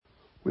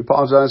We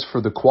apologize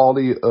for the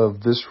quality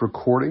of this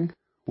recording.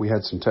 We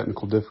had some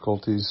technical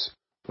difficulties,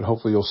 but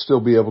hopefully you'll still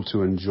be able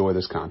to enjoy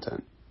this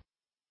content.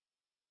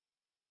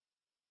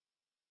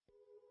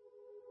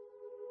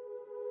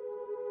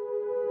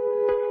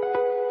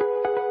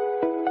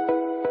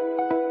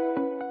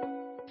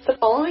 The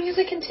following is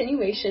a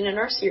continuation in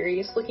our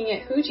series looking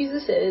at who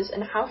Jesus is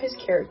and how his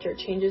character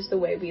changes the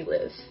way we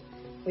live.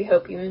 We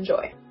hope you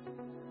enjoy.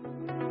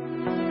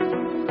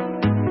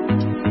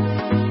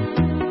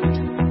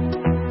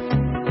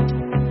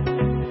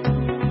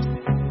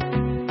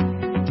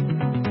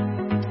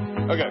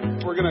 Okay,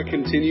 we're going to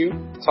continue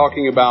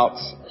talking about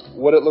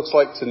what it looks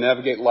like to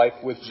navigate life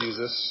with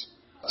Jesus.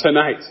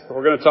 Tonight,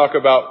 we're going to talk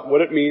about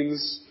what it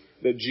means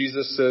that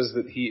Jesus says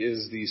that he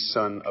is the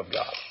Son of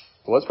God.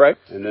 So let's pray,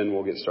 and then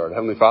we'll get started.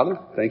 Heavenly Father,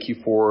 thank you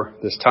for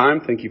this time.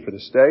 Thank you for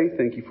this day.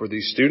 Thank you for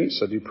these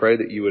students. I do pray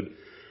that you would,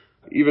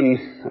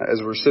 even as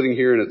we're sitting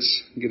here and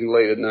it's getting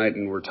late at night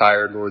and we're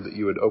tired, Lord, that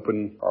you would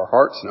open our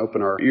hearts and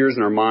open our ears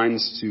and our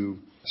minds to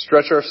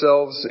stretch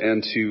ourselves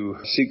and to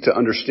seek to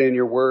understand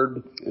your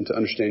word and to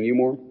understand you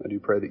more. I do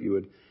pray that you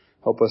would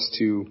help us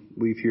to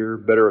leave here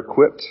better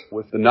equipped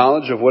with the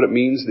knowledge of what it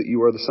means that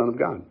you are the Son of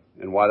God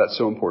and why that's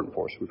so important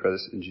for us. We pray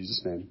this in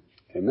Jesus' name.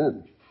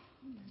 Amen.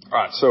 All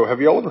right, so have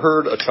you all ever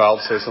heard a child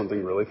say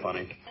something really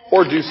funny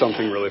or do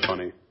something really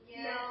funny?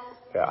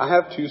 Yeah, I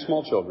have two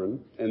small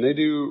children, and they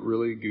do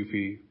really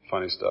goofy,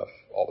 funny stuff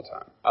all the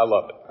time. I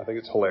love it. I think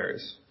it's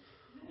hilarious.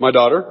 My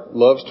daughter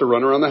loves to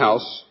run around the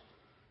house,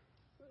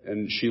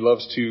 and she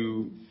loves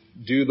to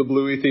do the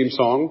Bluey theme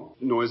song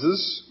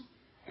noises,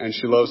 and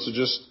she loves to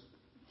just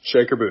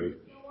shake her booty.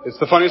 It's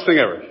the funniest thing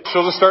ever.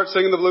 She'll just start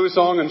singing the Bluey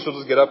song, and she'll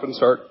just get up and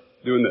start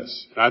doing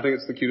this. And I think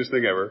it's the cutest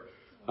thing ever.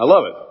 I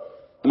love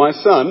it. My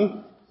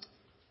son,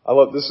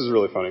 this is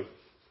really funny.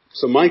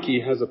 So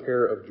Mikey has a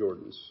pair of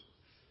Jordans.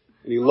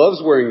 And he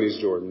loves wearing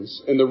these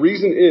Jordans. And the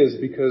reason is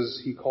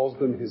because he calls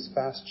them his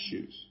fast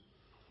shoes.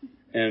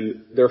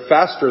 And they're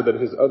faster than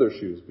his other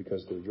shoes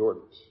because they're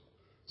Jordans.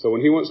 So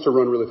when he wants to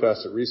run really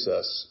fast at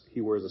recess,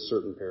 he wears a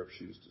certain pair of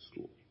shoes to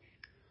school.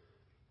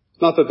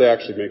 It's not that they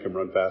actually make him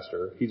run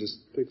faster. He just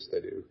thinks they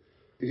do.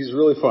 He's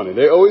really funny.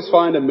 They always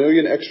find a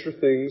million extra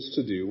things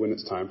to do when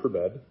it's time for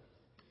bed.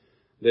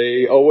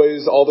 They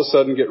always, all of a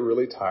sudden, get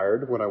really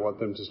tired when I want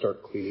them to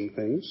start cleaning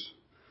things.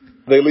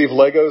 They leave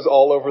Legos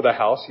all over the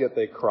house, yet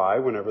they cry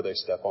whenever they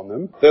step on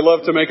them. They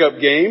love to make up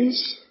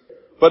games.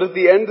 But at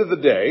the end of the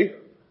day,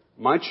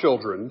 my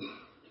children,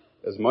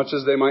 as much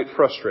as they might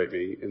frustrate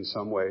me in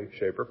some way,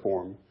 shape, or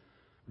form,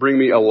 bring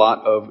me a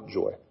lot of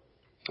joy.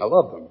 I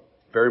love them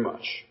very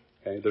much.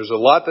 Okay? There's a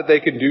lot that they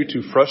can do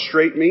to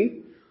frustrate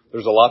me.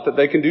 There's a lot that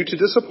they can do to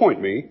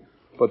disappoint me.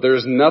 But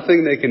there's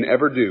nothing they can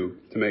ever do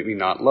to make me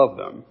not love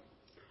them.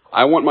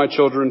 I want my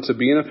children to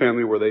be in a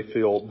family where they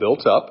feel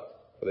built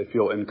up, where they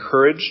feel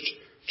encouraged,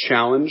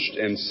 challenged,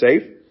 and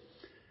safe.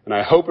 And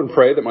I hope and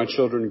pray that my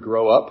children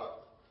grow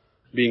up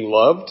being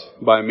loved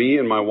by me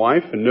and my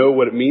wife and know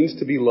what it means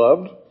to be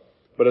loved.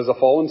 But as a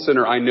fallen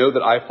sinner, I know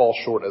that I fall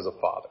short as a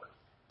father.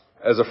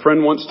 As a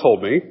friend once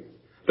told me,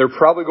 they're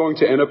probably going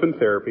to end up in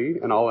therapy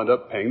and I'll end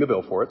up paying the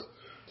bill for it.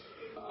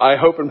 I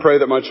hope and pray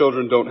that my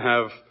children don't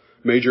have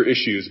major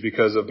issues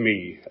because of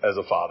me as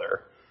a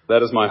father.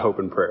 That is my hope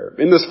and prayer.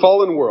 In this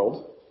fallen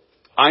world,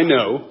 I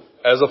know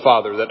as a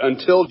father that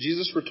until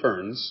Jesus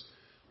returns,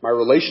 my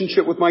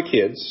relationship with my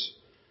kids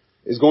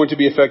is going to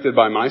be affected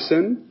by my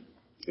sin.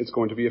 It's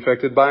going to be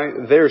affected by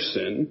their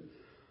sin.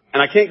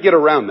 And I can't get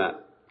around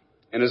that.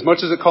 And as much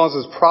as it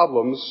causes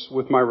problems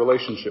with my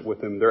relationship with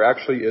them, there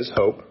actually is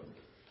hope.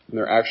 And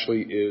there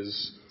actually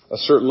is a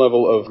certain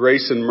level of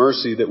grace and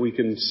mercy that we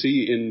can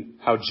see in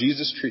how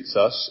Jesus treats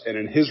us and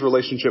in his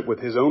relationship with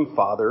his own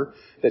Father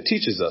that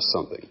teaches us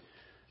something.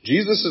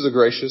 Jesus is a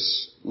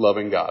gracious,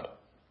 loving God.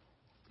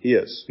 He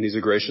is. And he's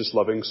a gracious,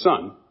 loving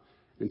Son.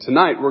 And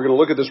tonight we're going to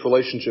look at this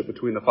relationship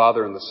between the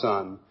Father and the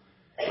Son.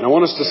 And I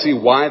want us to see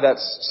why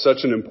that's such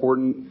an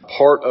important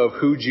part of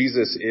who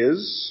Jesus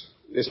is.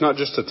 It's not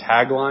just a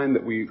tagline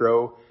that we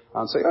throw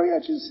out and say, oh yeah,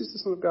 Jesus is the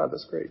Son of God.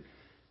 That's great.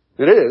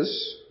 It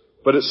is,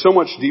 but it's so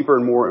much deeper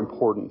and more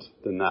important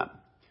than that.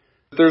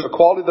 If there's a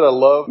quality that I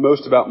love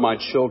most about my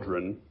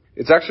children,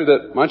 it's actually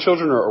that my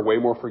children are way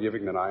more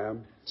forgiving than I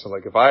am. So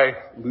like if I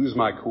lose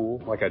my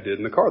cool, like I did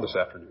in the car this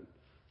afternoon,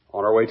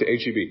 on our way to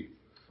H-E-B,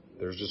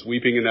 there's just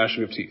weeping and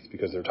gnashing of teeth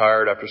because they're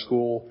tired after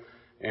school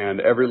and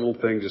every little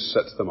thing just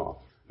sets them off.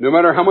 No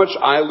matter how much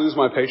I lose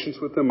my patience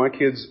with them, my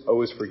kids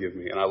always forgive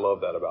me and I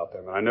love that about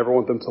them and I never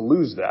want them to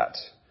lose that.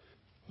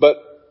 But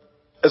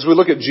as we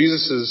look at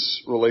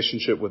Jesus'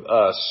 relationship with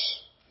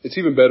us, it's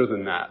even better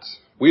than that.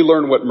 We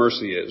learn what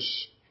mercy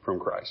is from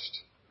Christ.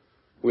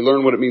 We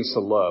learn what it means to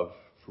love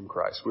from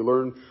Christ. We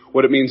learn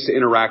what it means to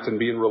interact and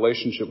be in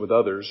relationship with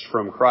others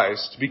from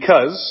Christ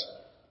because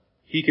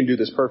he can do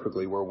this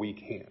perfectly where we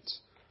can't.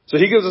 So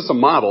he gives us a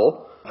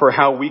model for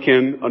how we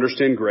can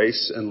understand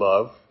grace and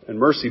love and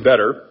mercy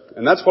better.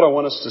 And that's what I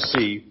want us to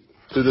see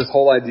through this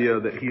whole idea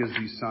that he is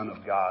the Son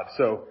of God.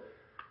 So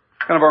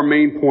kind of our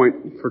main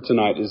point for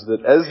tonight is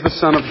that as the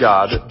Son of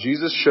God,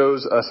 Jesus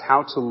shows us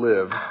how to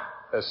live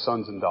as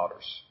sons and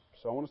daughters.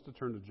 So I want us to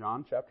turn to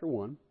John chapter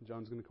 1.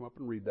 John's going to come up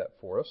and read that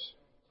for us.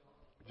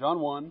 John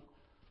 1,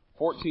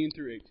 14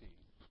 through 18.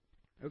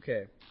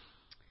 Okay.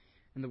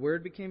 And the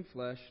Word became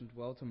flesh and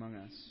dwelt among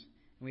us,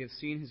 and we have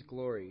seen His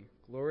glory,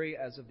 glory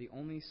as of the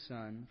only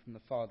Son from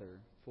the Father,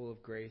 full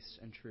of grace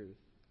and truth.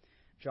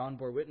 John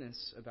bore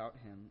witness about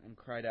Him and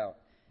cried out,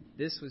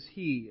 "This was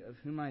He of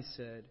whom I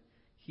said,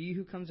 'He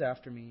who comes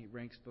after me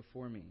ranks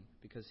before me,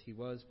 because He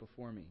was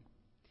before me.'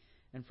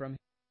 And from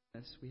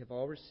His we have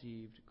all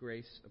received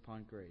grace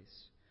upon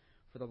grace.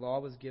 For the law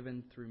was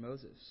given through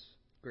Moses.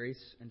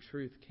 Grace and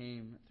truth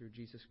came through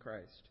Jesus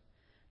Christ.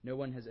 No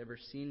one has ever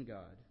seen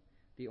God,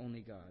 the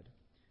only God,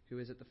 who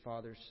is at the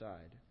Father's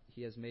side.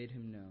 He has made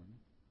Him known."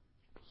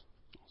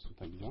 Awesome.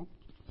 Thank you, John.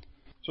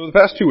 So the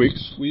past 2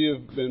 weeks, we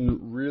have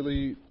been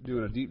really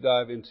doing a deep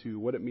dive into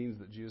what it means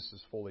that Jesus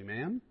is fully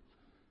man.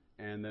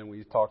 And then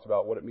we talked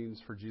about what it means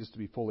for Jesus to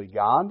be fully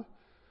God.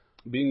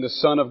 Being the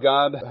Son of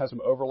God has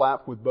some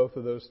overlap with both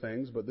of those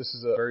things, but this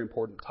is a very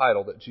important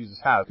title that Jesus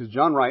has. Because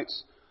John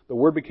writes, "The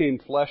Word became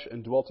flesh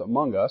and dwelt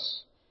among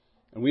us,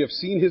 and we have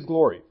seen His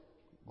glory.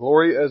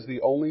 Glory as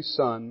the only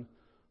Son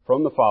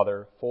from the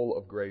Father, full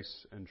of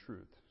grace and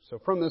truth." So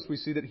from this we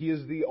see that He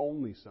is the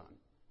only Son.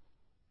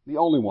 The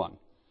only one.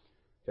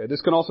 Okay,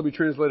 this can also be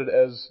translated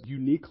as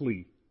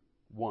uniquely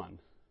one.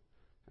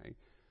 Okay.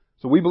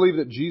 So we believe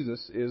that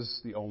Jesus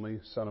is the only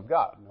Son of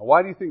God. Now,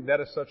 why do you think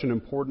that is such an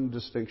important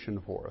distinction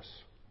for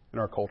us in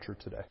our culture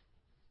today?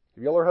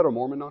 Have you ever had a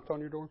Mormon knock on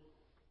your door?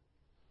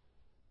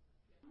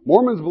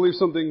 Mormons believe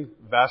something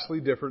vastly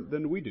different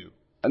than we do.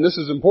 And this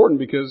is important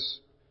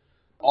because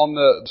on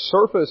the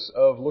surface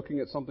of looking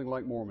at something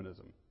like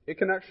Mormonism, it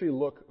can actually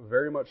look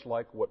very much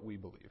like what we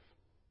believe.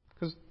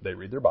 Because they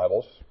read their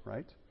Bibles,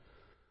 right?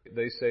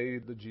 They say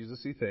the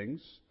Jesus-y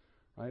things,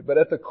 right? But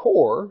at the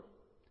core,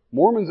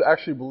 Mormons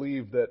actually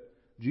believe that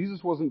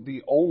Jesus wasn't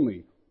the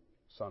only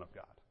Son of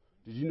God.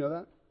 Did you know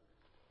that?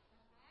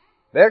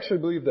 They actually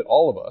believe that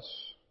all of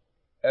us,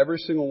 every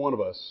single one of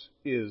us,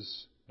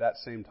 is that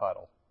same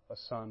title, a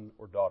son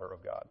or daughter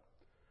of God.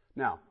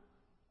 Now,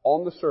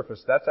 on the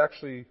surface, that's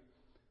actually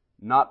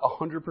not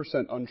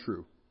 100%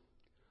 untrue.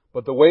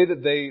 But the way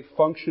that they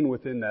function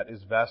within that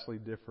is vastly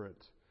different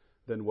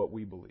than what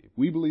we believe.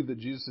 We believe that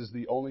Jesus is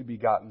the only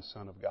begotten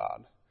Son of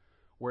God,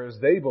 whereas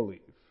they believe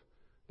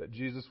that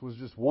Jesus was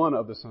just one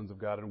of the sons of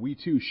God, and we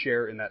too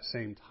share in that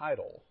same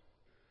title.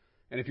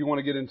 And if you want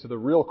to get into the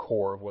real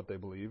core of what they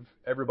believe,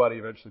 everybody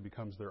eventually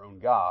becomes their own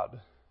God.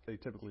 They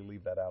typically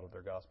leave that out of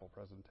their gospel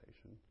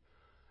presentation.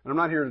 And I'm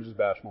not here to just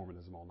bash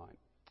Mormonism all night.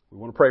 We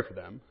want to pray for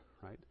them,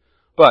 right?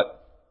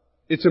 But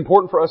it's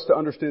important for us to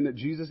understand that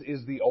Jesus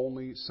is the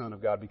only Son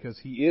of God because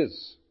He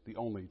is the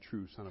only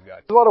true Son of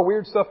God. There's a lot of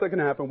weird stuff that can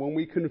happen when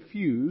we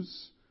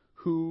confuse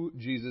who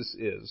Jesus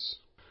is.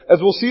 As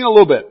we'll see in a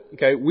little bit,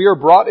 okay, we are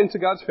brought into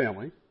God's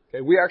family.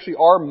 Okay, we actually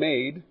are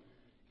made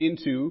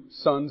into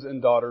sons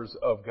and daughters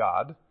of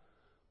God.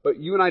 But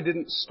you and I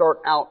didn't start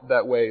out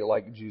that way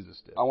like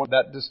Jesus did. I want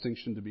that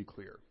distinction to be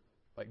clear.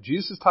 Like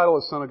Jesus' title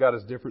as Son of God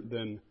is different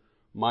than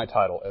my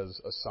title as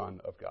a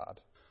Son of God.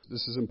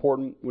 This is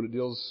important when it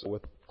deals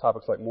with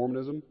topics like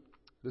Mormonism.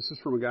 This is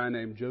from a guy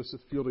named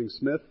Joseph Fielding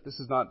Smith. This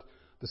is not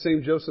the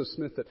same Joseph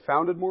Smith that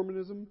founded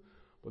Mormonism,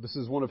 but this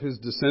is one of his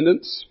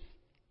descendants.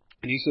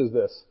 And he says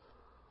this: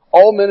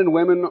 "All men and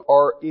women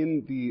are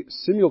in the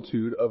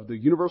similitude of the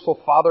universal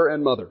Father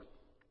and Mother,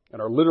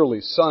 and are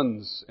literally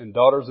sons and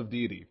daughters of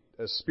deity,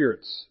 as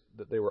spirits,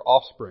 that they were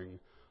offspring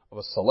of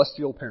a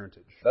celestial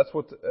parentage." That's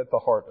what's at the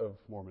heart of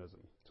Mormonism.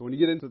 So when you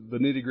get into the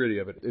nitty-gritty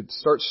of it, it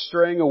starts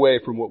straying away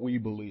from what we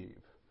believe.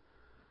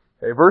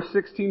 Okay, verse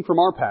 16 from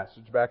our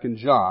passage back in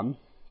John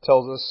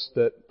tells us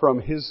that from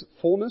His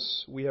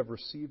fullness we have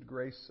received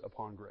grace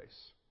upon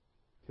grace.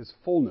 His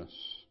fullness.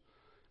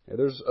 Okay,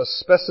 there's a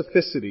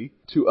specificity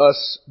to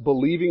us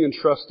believing and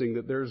trusting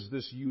that there's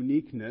this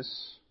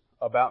uniqueness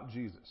about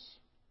Jesus.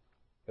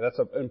 Okay, that's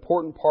an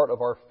important part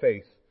of our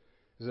faith,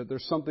 is that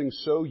there's something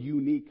so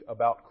unique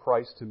about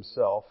Christ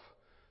Himself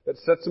that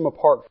sets Him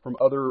apart from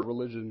other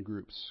religion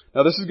groups.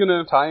 Now this is going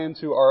to tie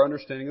into our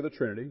understanding of the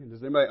Trinity.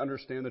 Does anybody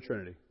understand the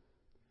Trinity?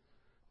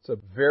 It's a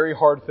very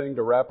hard thing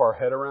to wrap our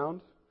head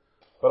around,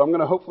 but I'm going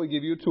to hopefully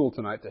give you a tool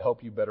tonight to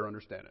help you better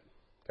understand it.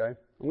 Okay?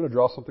 I'm going to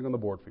draw something on the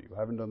board for you. I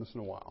haven't done this in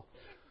a while.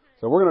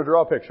 So we're going to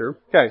draw a picture.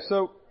 Okay,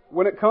 so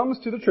when it comes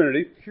to the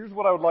Trinity, here's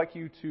what I would like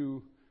you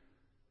to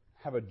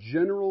have a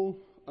general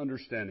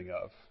understanding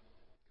of,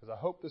 because I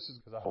hope this is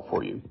helpful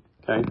for you.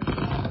 Okay?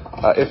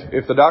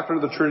 If the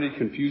doctrine of the Trinity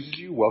confuses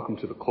you, welcome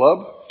to the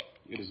club.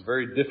 It is a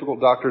very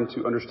difficult doctrine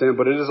to understand,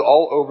 but it is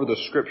all over the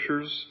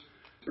Scriptures.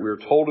 We are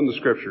told in the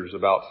Scriptures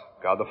about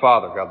God the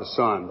Father, God the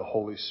Son, the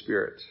Holy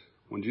Spirit.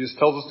 When Jesus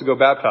tells us to go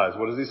baptize,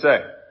 what does He say?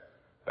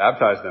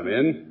 Baptize them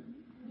in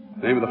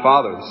the name of the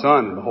Father, the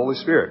Son, and the Holy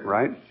Spirit,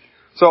 right?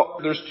 So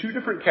there's two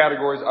different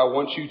categories I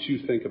want you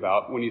to think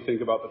about when you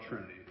think about the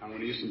Trinity. I'm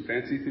going to use some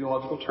fancy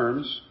theological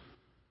terms.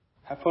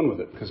 Have fun with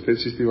it, because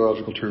fancy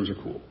theological terms are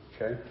cool.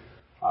 Okay?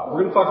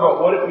 We're going to talk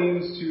about what it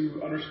means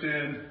to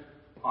understand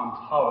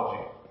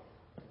ontology.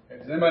 Okay,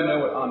 does anybody know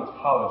what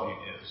ontology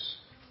is?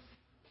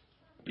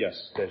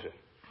 Yes, Deja.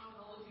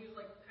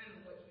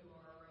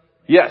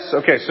 Yes,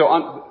 okay,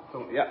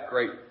 yeah,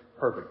 great,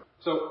 perfect.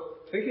 So,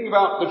 thinking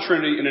about the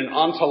Trinity in an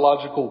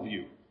ontological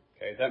view,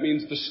 okay, that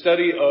means the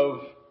study of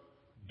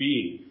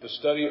being, the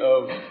study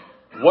of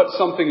what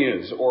something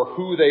is or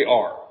who they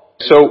are.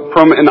 So,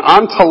 from an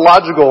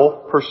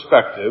ontological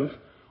perspective,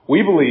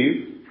 we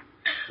believe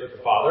that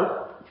the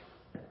Father,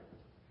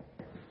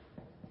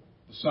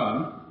 the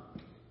Son,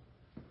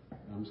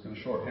 I'm just going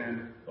to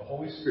shorthand, the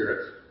Holy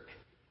Spirit,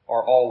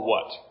 are all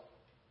what?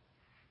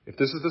 If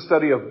this is the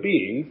study of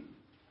being,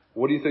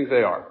 what do you think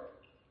they are?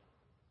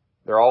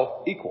 They're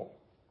all equal.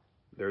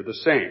 They're the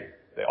same.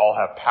 They all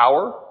have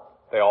power.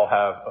 They all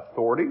have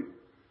authority.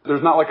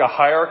 There's not like a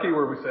hierarchy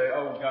where we say,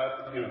 oh,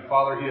 God,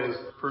 Father, He has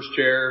first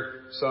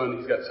chair. Son,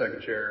 He's got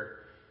second chair.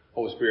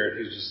 Holy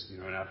Spirit, He's just,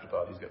 an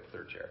afterthought. He's got the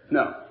third chair.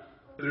 No.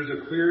 There's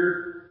a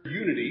clear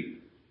unity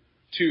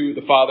to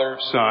the Father,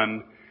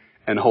 Son,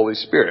 and Holy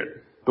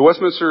Spirit. The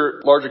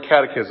Westminster Larger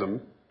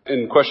Catechism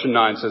in question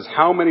 9 says,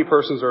 how many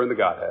persons are in the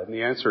Godhead? And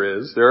the answer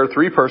is, there are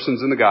 3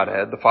 persons in the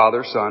Godhead, the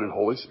Father, Son, and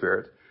Holy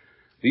Spirit.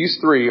 These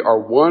 3 are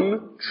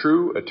one,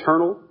 true,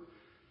 eternal,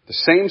 the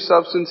same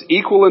substance,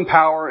 equal in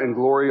power and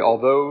glory,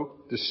 although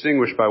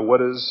distinguished by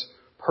what is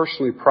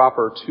personally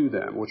proper to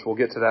them, which we'll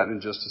get to that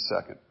in just a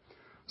second.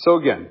 So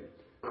again,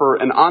 for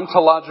an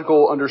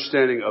ontological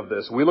understanding of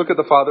this, we look at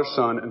the Father,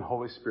 Son, and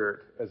Holy Spirit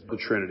as the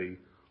Trinity,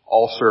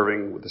 all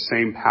serving with the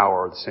same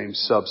power, the same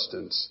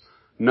substance.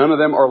 None of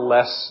them are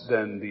less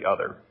than the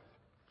other.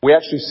 We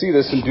actually see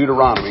this in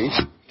Deuteronomy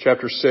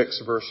chapter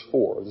 6, verse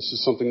 4. This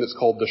is something that's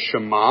called the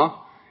Shema.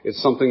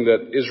 It's something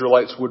that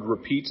Israelites would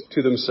repeat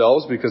to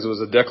themselves because it was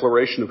a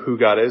declaration of who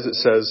God is. It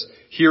says,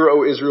 hear,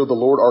 O Israel, the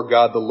Lord our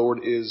God, the Lord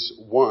is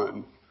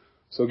one.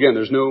 So again,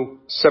 there's no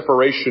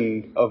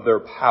separation of their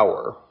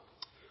power.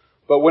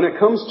 But when it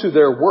comes to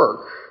their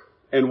work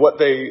and what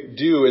they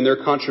do in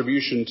their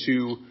contribution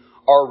to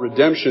our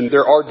redemption,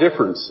 there are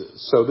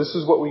differences. So this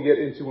is what we get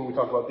into when we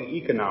talk about the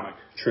economic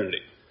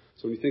Trinity.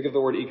 So when you think of the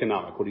word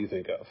economic, what do you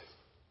think of?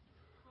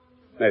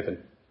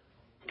 Nathan.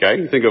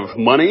 Okay, you think of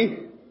money.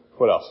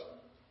 What else?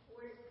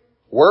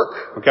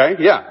 Work. Okay,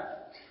 yeah.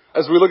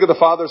 As we look at the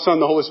Father, Son,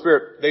 and the Holy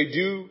Spirit, they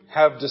do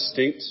have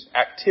distinct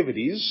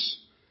activities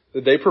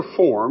that they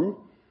perform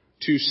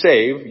to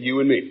save you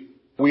and me.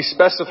 We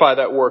specify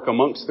that work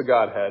amongst the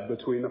Godhead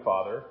between the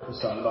Father, the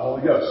Son, and the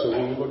Holy Ghost. So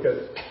when we look at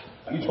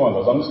each one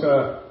of those, I'm just going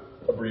to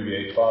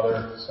abbreviate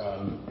Father,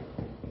 Son,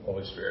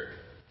 Holy Spirit.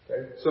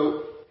 Okay?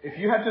 So if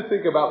you had to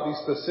think about the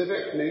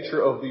specific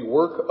nature of the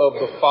work of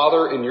the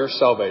Father in your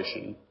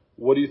salvation,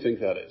 what do you think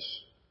that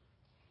is?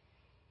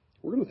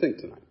 We're going to think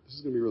tonight. This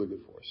is going to be really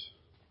good for us.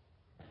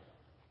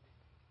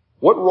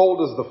 What role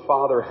does the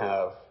Father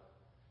have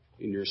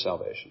in your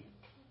salvation?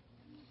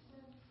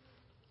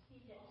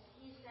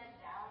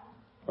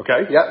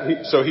 Okay,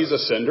 yeah, so He's a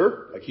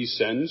sender. Like He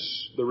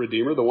sends the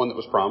Redeemer, the one that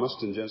was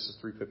promised in Genesis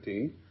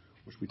 3:15,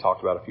 which we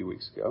talked about a few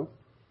weeks ago.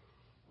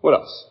 What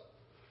else?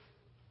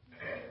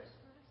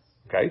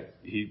 Okay,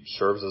 He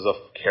serves as a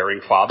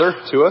caring Father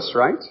to us,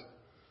 right?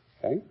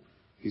 Okay,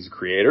 He's a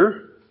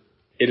creator.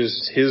 It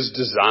is His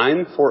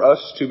design for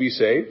us to be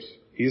saved.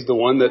 He's the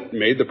one that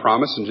made the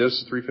promise in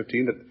Genesis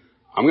 3:15 that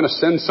I'm going to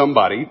send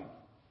somebody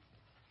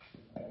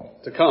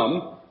to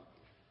come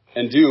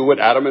and do what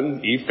Adam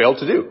and Eve failed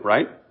to do,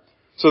 right?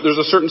 So there's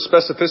a certain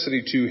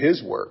specificity to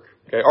His work.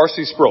 Okay,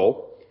 R.C.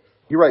 Sproul,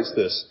 he writes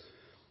this: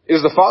 it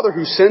is the Father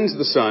who sends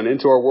the Son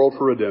into our world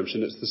for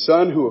redemption. It's the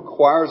Son who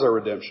acquires our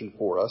redemption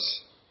for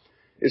us.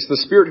 It's the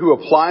Spirit who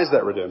applies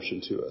that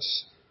redemption to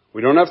us.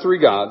 We don't have 3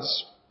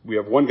 gods. We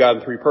have one God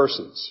in 3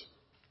 persons.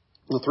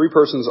 The 3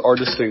 persons are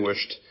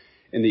distinguished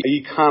in the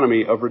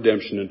economy of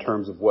redemption in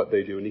terms of what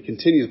they do. And he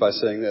continues by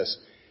saying this: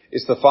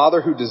 it's the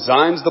Father who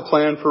designs the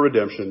plan for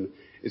redemption.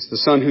 It's the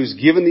Son who's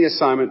given the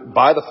assignment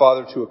by the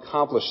Father to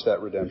accomplish that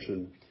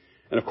redemption.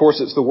 And of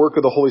course, it's the work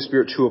of the Holy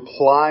Spirit to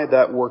apply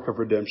that work of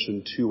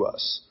redemption to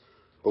us.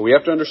 But we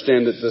have to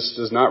understand that this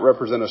does not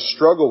represent a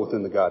struggle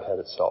within the Godhead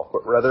itself,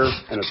 but rather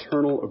an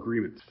eternal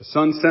agreement. The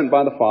Son sent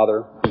by the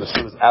Father, and the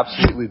Son is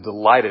absolutely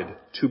delighted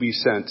to be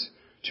sent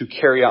to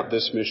carry out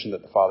this mission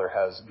that the Father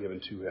has given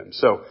to Him.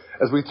 So,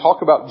 as we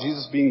talk about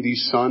Jesus being the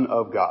Son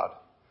of God,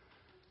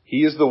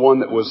 He is the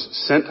one that was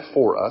sent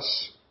for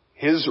us.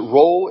 His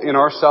role in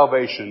our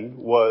salvation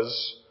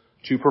was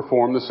to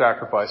perform the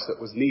sacrifice that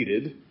was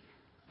needed.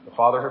 The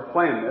Father had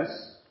planned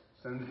this,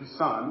 sends the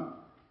Son,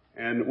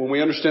 and when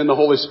we understand the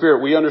Holy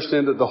Spirit, we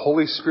understand that the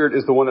Holy Spirit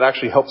is the one that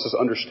actually helps us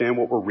understand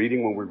what we're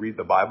reading when we read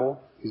the Bible.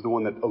 He's the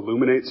one that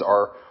illuminates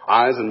our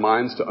eyes and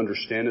minds to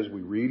understand as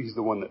we read. He's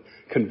the one that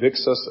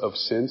convicts us of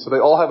sin. So they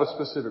all have a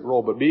specific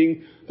role, but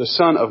being the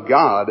Son of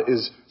God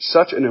is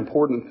such an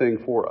important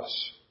thing for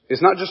us.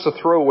 It's not just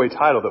a throwaway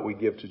title that we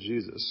give to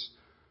Jesus.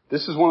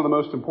 This is one of the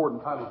most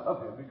important titles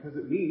of Him because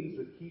it means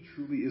that He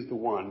truly is the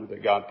one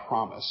that God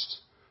promised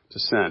to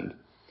send.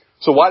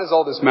 So why does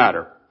all this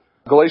matter?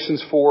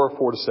 Galatians 4,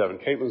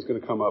 4-7. Caitlin's going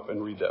to come up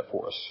and read that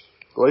for us.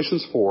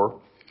 Galatians 4,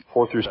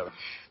 4-7.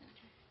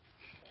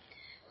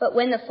 But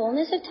when the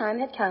fullness of time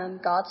had come,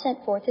 God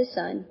sent forth his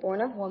Son,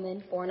 born of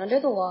woman, born under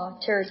the law,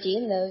 to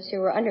redeem those who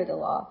were under the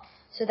law,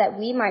 so that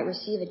we might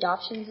receive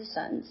adoption as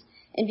sons.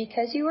 And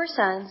because you are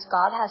sons,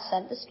 God has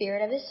sent the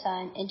Spirit of his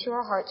Son into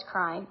our hearts,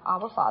 crying,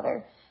 Abba,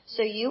 Father.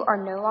 So you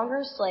are no longer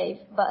a slave,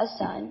 but a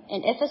son,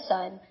 and if a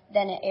son,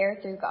 then an heir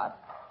through God.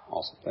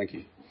 Awesome. Thank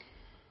you.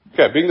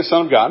 Okay, being the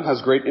Son of God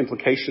has great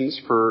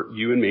implications for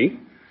you and me.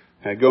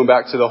 Going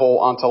back to the whole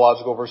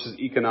ontological versus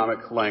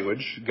economic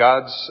language,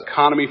 God's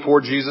economy for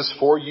Jesus,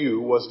 for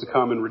you, was to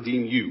come and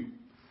redeem you,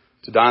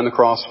 to die on the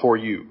cross for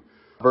you.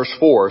 Verse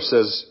 4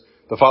 says,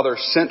 the Father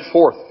sent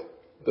forth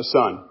the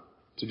Son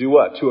to do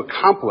what? To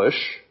accomplish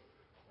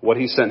what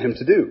he sent him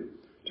to do,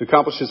 to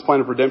accomplish his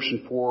plan of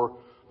redemption for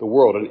the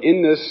world. And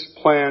in this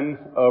plan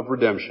of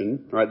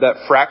redemption, right,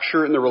 that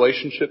fracture in the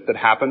relationship that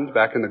happened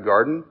back in the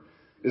garden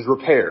is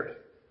repaired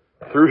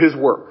through his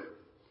work,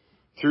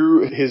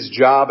 through his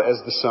job as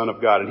the Son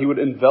of God. And he would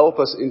envelop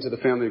us into the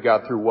family of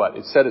God through what?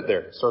 It said it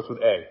there. It starts with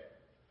A.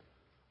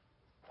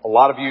 A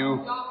lot of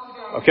you,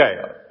 okay,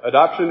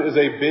 adoption is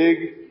a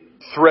big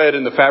thread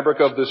in the fabric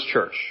of this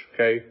church,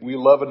 okay? We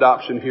love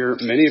adoption here.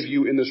 Many of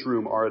you in this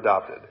room are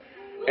adopted.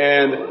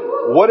 And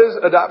what is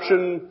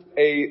adoption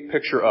a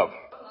picture of?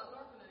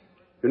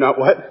 You're not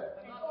what?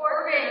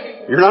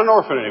 Orphan. You're not an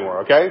orphan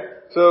anymore, okay?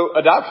 So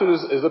adoption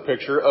is a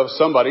picture of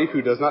somebody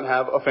who does not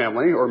have a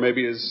family, or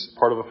maybe is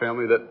part of a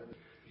family that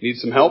needs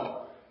some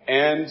help,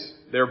 and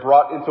they're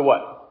brought into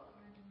what?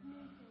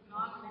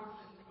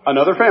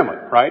 Another family,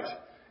 right?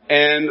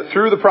 And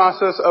through the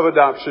process of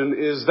adoption,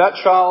 is that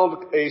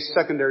child a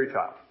secondary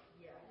child?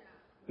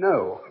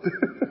 No.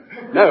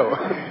 No.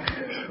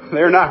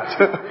 They're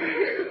not.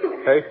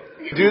 Okay?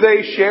 Do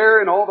they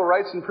share in all the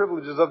rights and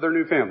privileges of their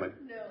new family?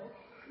 No.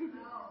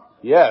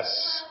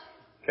 Yes.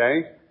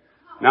 Okay?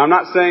 Now, I'm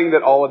not saying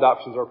that all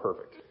adoptions are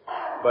perfect,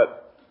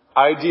 but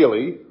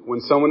ideally,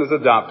 when someone is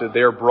adopted, they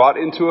are brought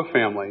into a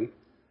family,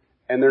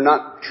 and they're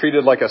not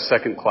treated like a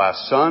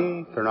second-class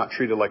son. They're not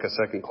treated like a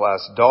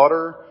second-class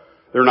daughter.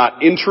 They're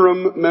not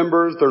interim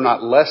members. They're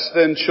not less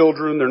than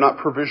children. They're not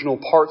provisional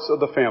parts of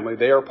the family.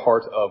 They are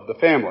part of the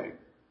family.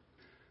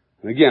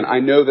 And again,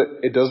 I know that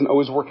it doesn't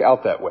always work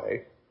out that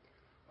way,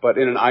 but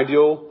in an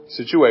ideal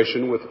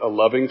situation with a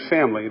loving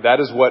family,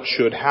 that is what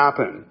should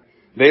happen.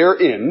 They are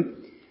in.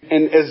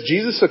 And as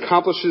Jesus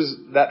accomplishes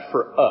that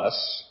for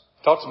us,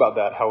 talks about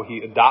that, how he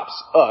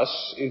adopts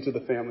us into the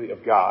family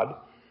of God.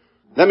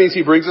 That means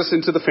he brings us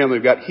into the family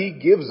of God. He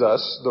gives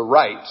us the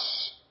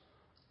rights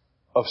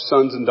of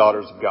sons and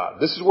daughters of God.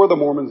 This is where the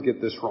Mormons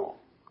get this wrong.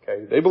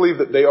 Okay? They believe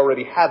that they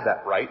already had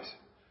that right.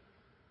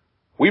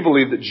 We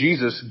believe that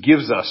Jesus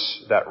gives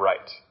us that right.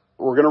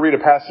 We're going to read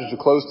a passage to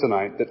close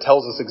tonight that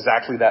tells us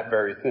exactly that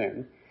very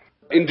thing.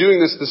 In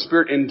doing this, the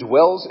Spirit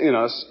indwells in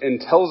us and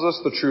tells us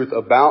the truth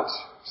about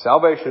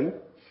salvation,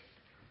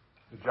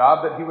 the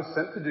job that he was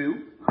sent to do,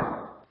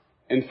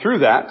 and through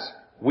that,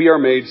 we are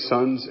made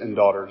sons and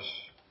daughters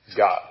of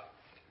God.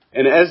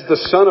 And as the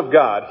Son of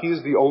God, he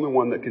is the only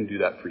one that can do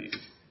that for you.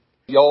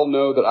 Y'all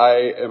know that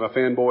I am a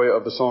fanboy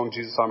of the song,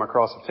 Jesus on My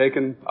Cross Have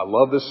Taken. I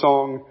love this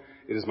song.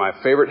 It is my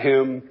favorite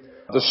hymn.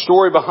 The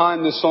story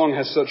behind this song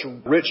has such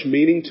rich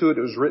meaning to it.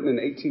 It was written in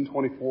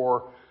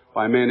 1824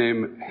 by a man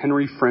named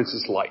Henry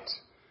Francis Lyte.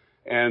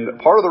 And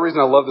part of the reason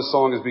I love this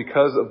song is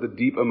because of the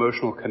deep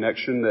emotional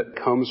connection that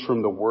comes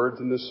from the words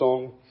in this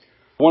song.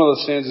 One of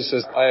the stanzas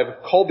says, I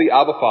have called thee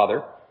Abba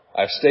Father.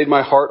 I have stayed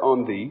my heart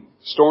on thee.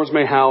 Storms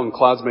may howl and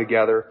clouds may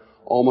gather.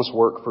 All must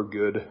work for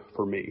good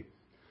for me.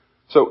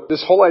 So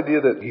this whole idea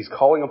that he's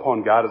calling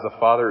upon God as a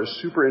father is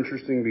super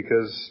interesting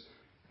because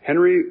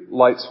Henry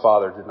Lyte's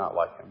father did not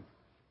like him.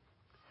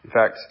 In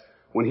fact,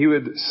 when he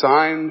would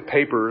sign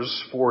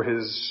papers for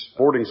his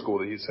boarding school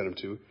that he'd sent him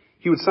to,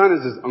 he would sign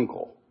as his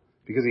uncle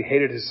because he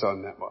hated his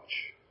son that much.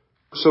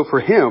 So for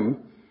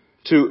him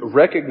to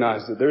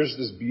recognize that there's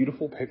this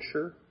beautiful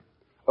picture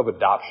of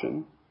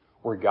adoption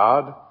where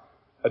God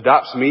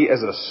adopts me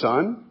as a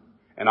son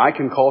and I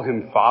can call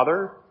him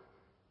father,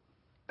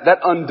 that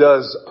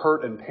undoes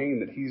hurt and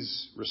pain that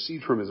he's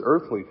received from his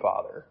earthly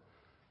father.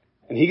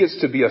 And he gets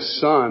to be a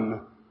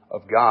son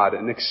of God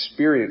and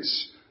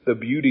experience the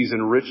beauties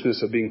and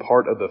richness of being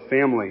part of the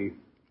family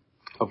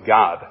of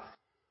God.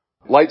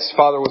 Lyte's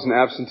father was an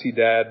absentee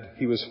dad.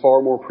 He was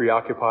far more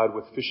preoccupied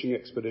with fishing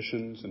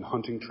expeditions and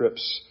hunting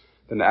trips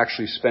than to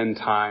actually spend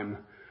time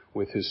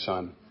with his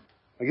son.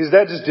 Like his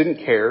dad just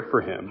didn't care for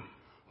him.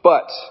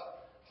 But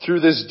through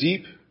this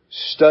deep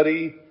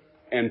study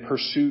and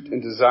pursuit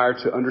and desire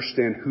to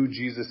understand who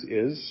Jesus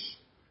is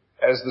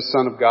as the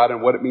Son of God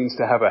and what it means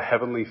to have a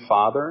heavenly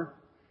Father,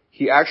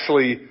 he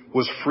actually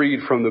was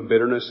freed from the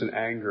bitterness and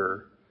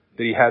anger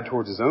that he had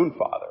towards his own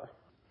father.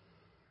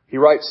 He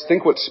writes,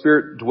 think what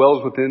spirit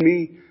dwells within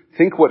me.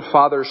 Think what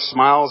Father's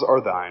smiles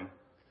are thine.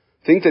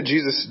 Think that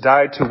Jesus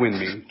died to win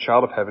me.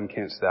 Child of heaven,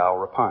 canst thou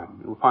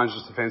repine? Repine is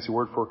just a fancy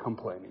word for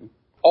complaining.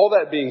 All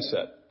that being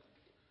said,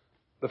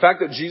 the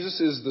fact that Jesus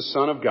is the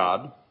Son of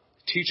God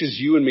teaches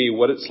you and me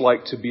what it's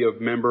like to be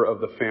a member of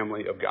the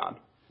family of God.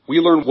 We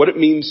learn what it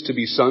means to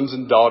be sons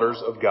and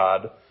daughters of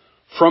God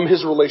from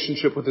his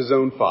relationship with his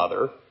own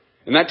Father,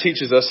 and that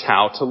teaches us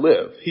how to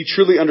live. He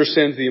truly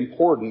understands the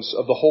importance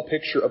of the whole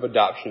picture of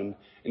adoption,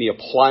 and he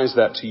applies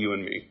that to you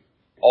and me.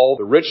 All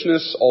the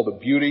richness, all the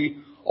beauty,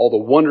 all the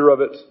wonder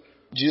of it.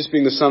 Jesus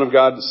being the Son of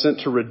God sent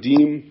to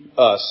redeem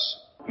us.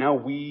 Now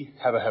we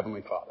have a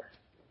heavenly Father.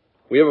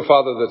 We have a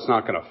Father that's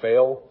not going to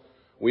fail.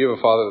 We have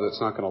a Father that's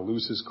not going to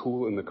lose his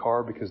cool in the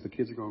car because the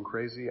kids are going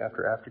crazy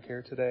after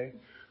aftercare today.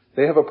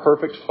 They have a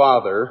perfect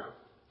Father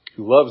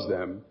who loves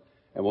them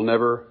and will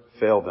never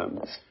fail them.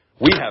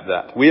 We have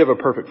that. We have a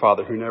perfect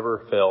Father who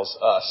never fails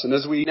us. And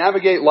as we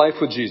navigate life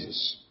with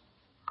Jesus,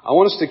 I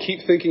want us to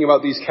keep thinking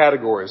about these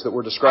categories that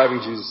we're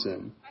describing Jesus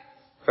in.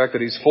 The fact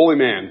that he's fully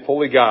man,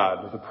 fully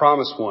God, the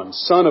promised one,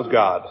 Son of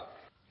God.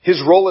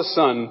 His role as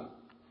Son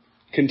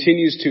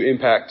continues to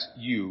impact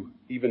you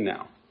even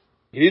now.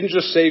 He didn't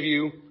just save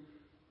you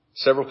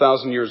several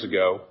thousand years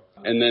ago,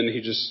 and then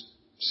he just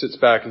sits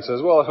back and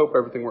says, well, I hope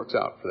everything works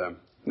out for them.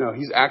 No,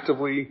 he's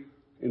actively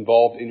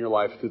involved in your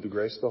life through the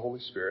grace of the Holy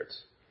Spirit.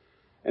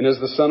 And as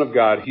the Son of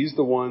God, he's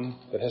the one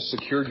that has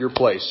secured your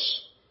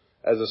place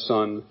as a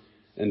son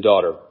and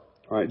daughter.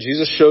 All right,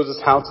 Jesus shows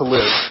us how to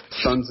live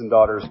sons and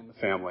daughters in the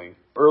family.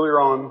 Earlier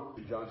on,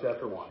 in John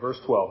chapter 1, verse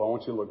 12, I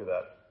want you to look at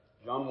that.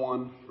 John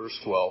 1, verse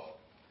 12.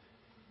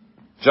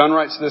 John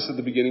writes this at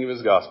the beginning of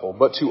his gospel.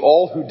 But to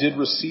all who did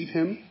receive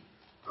him,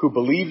 who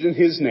believed in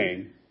his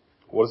name,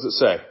 what does it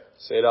say?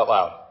 Say it out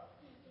loud.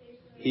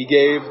 He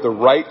gave the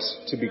right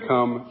to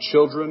become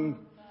children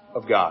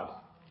of God.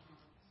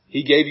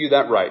 He gave you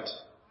that right.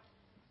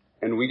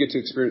 And we get to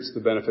experience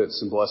the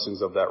benefits and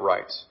blessings of that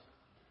right.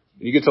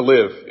 And you get to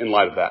live in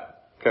light of that.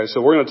 Okay,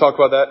 so we're going to talk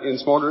about that in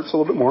small groups a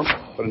little bit more.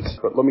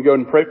 But let me go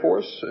ahead and pray for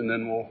us, and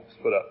then we'll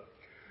split up.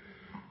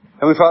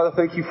 Heavenly Father,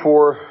 thank you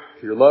for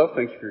your love.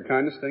 Thank you for your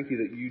kindness. Thank you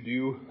that you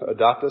do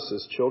adopt us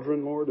as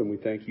children, Lord. And we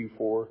thank you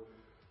for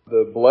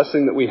the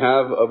blessing that we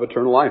have of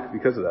eternal life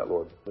because of that,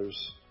 Lord.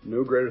 There's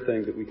no greater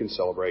thing that we can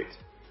celebrate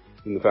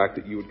than the fact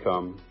that you would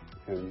come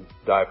and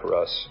die for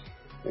us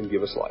and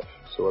give us life.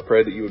 So I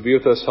pray that you would be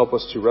with us, help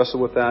us to wrestle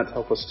with that,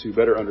 help us to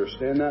better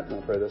understand that,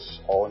 and I pray this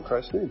all in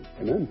Christ's name.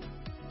 Amen.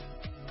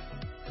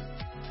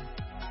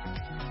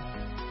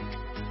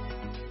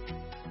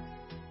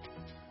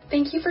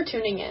 Thank you for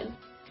tuning in.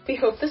 We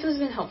hope this has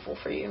been helpful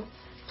for you.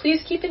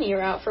 Please keep an ear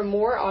out for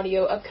more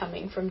audio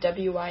upcoming from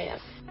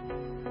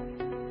WYM.